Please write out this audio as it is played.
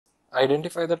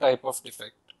Identify the type of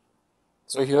defect.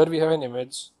 So here we have an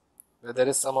image where there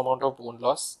is some amount of bone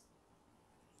loss,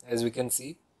 as we can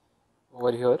see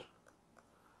over here.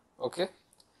 Okay,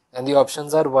 and the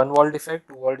options are 1 wall defect,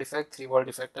 2 wall defect, 3 wall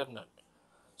defect, or none.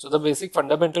 So the basic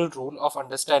fundamental rule of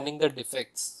understanding the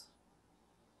defects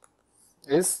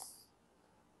is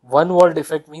 1 wall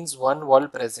defect means 1 wall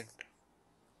present.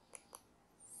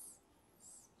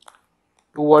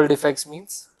 2 wall defects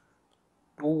means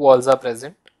 2 walls are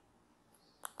present,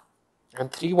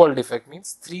 and 3 wall defect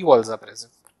means 3 walls are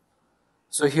present.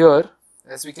 So here,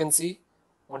 as we can see,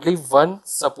 only one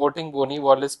supporting bony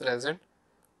wall is present.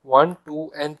 1,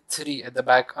 2 and 3 at the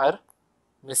back are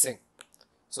missing.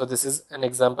 So this is an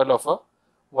example of a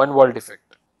 1 wall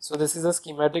defect. So this is a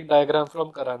schematic diagram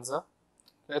from Carranza.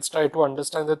 Let's try to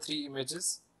understand the 3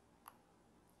 images.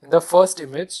 In the first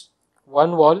image,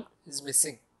 1 wall is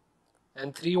missing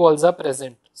and 3 walls are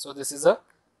present. So this is a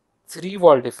 3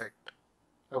 wall defect.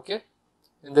 Okay.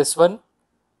 In this one,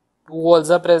 2 walls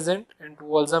are present and 2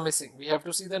 walls are missing. We have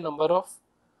to see the number of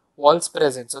walls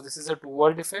present. So this is a 2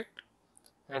 wall defect,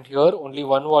 and here only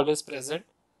 1 wall is present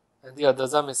and the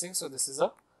others are missing. So this is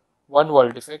a 1 wall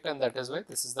defect, and that is why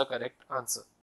this is the correct answer.